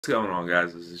What's going on,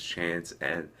 guys? This is Chance,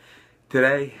 and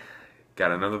today got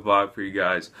another vlog for you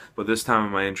guys. But this time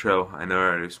in my intro, I know I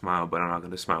already smiled, but I'm not going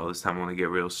to smile this time. I want to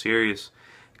get real serious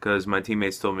because my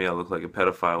teammates told me I look like a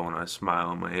pedophile when I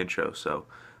smile in my intro. So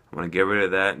I'm going to get rid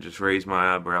of that and just raise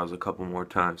my eyebrows a couple more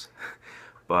times.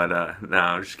 But no,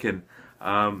 I'm just kidding.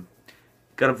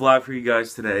 Got a vlog for you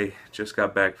guys today. Just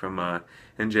got back from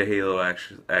NJ Halo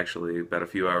actually about a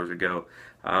few hours ago.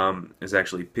 It's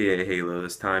actually PA Halo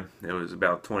this time. It was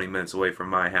about 20 minutes away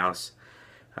from my house.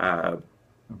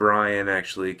 Brian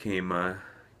actually came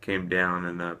down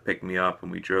and picked me up,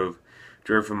 and we drove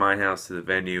from my house to the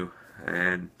venue,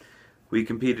 and we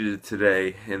competed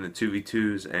today in the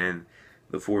 2v2s and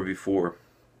the 4v4.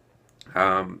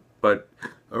 But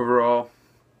overall,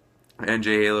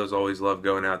 NJ Halos always love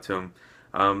going out to them.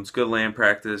 It's good land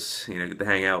practice, get to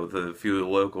hang out with a few of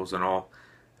the locals and all.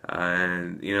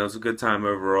 And it's a good time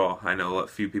overall. I know a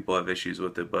few people have issues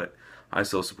with it, but I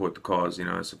still support the cause.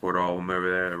 I support all of them over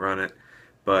there that run it.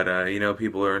 But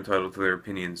people are entitled to their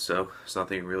opinions, so it's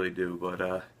nothing you really do.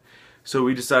 But so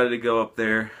we decided to go up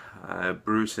there.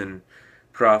 Bruce and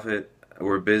Prophet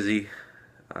were busy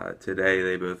today.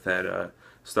 They both had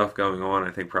stuff going on.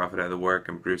 I think Prophet had to work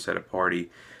and Bruce had a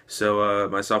party. So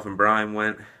myself and Brian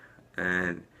went,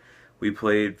 and we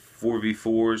played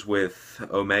 4v4s with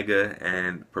Omega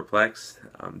and Perplexed.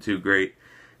 Two great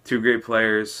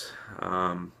players,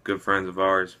 good friends of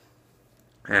ours.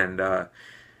 And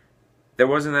there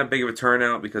wasn't that big of a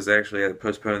turnout because they actually had to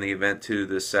postpone the event to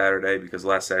this Saturday because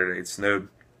last Saturday it snowed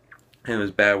and it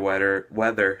was bad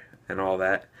weather and all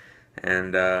that.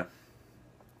 And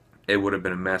it would have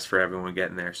been a mess for everyone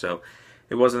getting there. So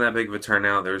it wasn't that big of a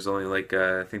turnout. There was only like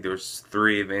I think there was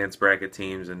 3 advanced bracket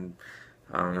teams and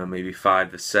I don't know, maybe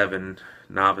 5 to 7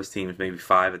 novice teams, maybe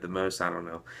 5 at the most, I don't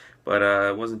know. But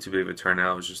it wasn't too big of a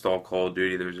turnout. It was just all Call of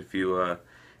Duty. There was a few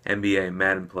NBA and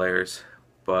Madden players,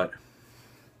 but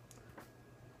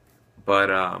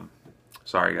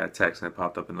sorry, I got a text and it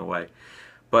popped up in the way.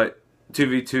 But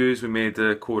 2v2s, we made it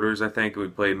to quarters. I think we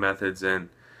played Methods and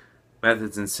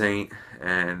Saint,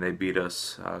 and they beat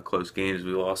us close games.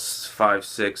 We lost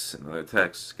 5-6. Another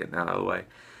text getting out of the way.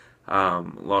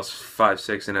 Lost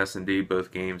 5-6 in S&D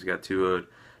both games. Got 2-0'd.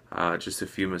 Just a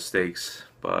few mistakes,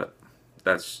 but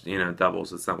that's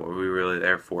doubles. It's not what we were really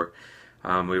there for.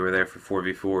 We were there for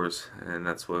 4v4s, and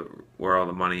that's where all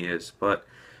the money is. But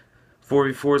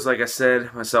 4v4s, like I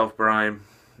said, myself, Brian,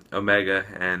 Omega,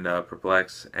 and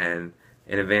Perplex, and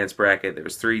in advanced bracket there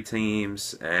was 3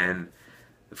 teams, and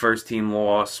the first team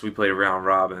lost. We played a round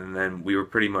robin, and then we were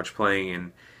pretty much playing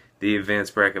in the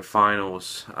advanced bracket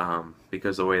finals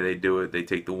because the way they do it, they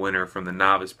take the winner from the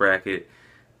novice bracket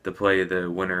to play the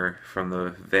winner from the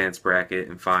advanced bracket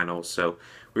in finals. So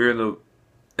we were in the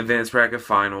advanced bracket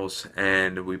finals,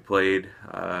 and we played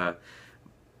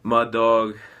Mud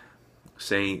Dog,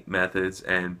 Saint, Methods,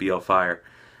 and BL Fire,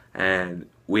 and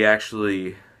we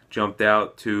actually jumped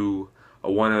out to a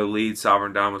 1-0 lead.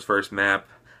 Sovereign Dawn was first map.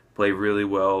 Played really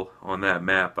well on that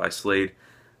map. I slayed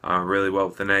really well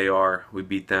with an AR. We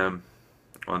beat them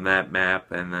on that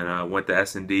map, and then went to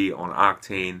S&D on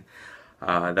Octane.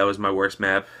 That was my worst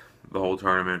map the whole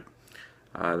tournament.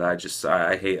 I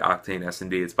hate Octane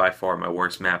S&D. It's by far my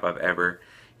worst map I've ever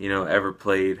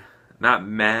played. Not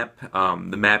map,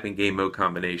 the map and game mode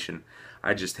combination.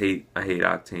 I hate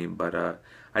Octane, but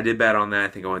I did bad on that. I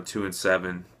think I went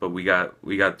 2-7, but we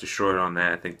got destroyed on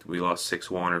that. I think we lost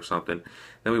 6-1 or something.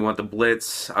 Then we went to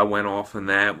Blitz. I went off on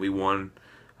that. We won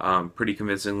pretty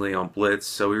convincingly on Blitz.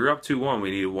 So we were up 2-1.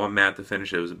 We needed 1 map to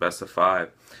finish it. It was a best of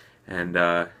 5. And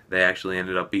they actually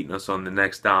ended up beating us on the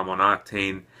next Dom on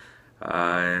Octane.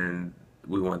 And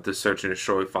we went to Search and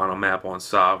Destroy final map on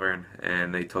Sovereign,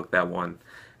 and they took that one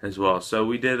as well. So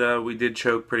we did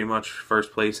choke pretty much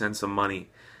first place and some money.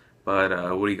 But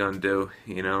what are you gonna do?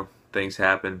 Things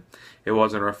happen. It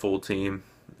wasn't our full team.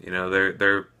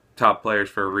 They're top players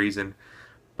for a reason.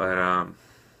 But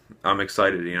I'm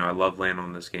excited. I love landing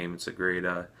on this game. It's a great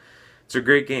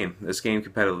game. This game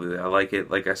competitively, I like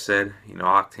it. Like I said,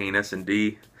 Octane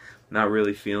S&D, not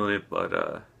really feeling it,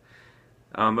 but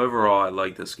overall I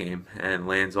like this game. And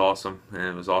land's awesome, and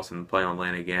it was awesome to play on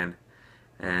land again.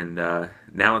 And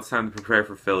now it's time to prepare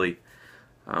for Philly.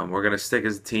 We're going to stick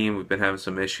as a team. We've been having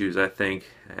some issues, I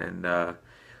think, and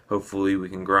hopefully we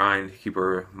can grind, keep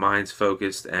our minds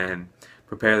focused, and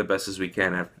prepare the best as we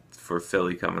can for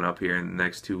Philly coming up here in the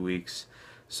next 2 weeks.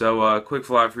 So, quick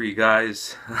vlog for you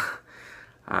guys.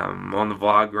 On the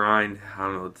vlog grind. I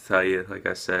don't know what to tell you. Like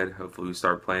I said, hopefully we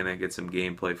start playing and get some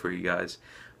gameplay for you guys.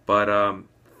 But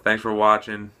thanks for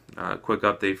watching. Quick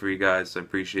update for you guys. I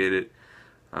appreciate it.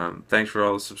 Thanks for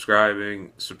all the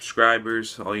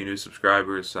subscribers, all you new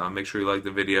subscribers. Make sure you like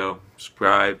the video,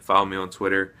 subscribe, follow me on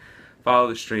Twitter, follow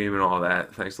the stream and all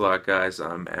that. Thanks a lot, guys.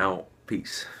 I'm out.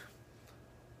 Peace.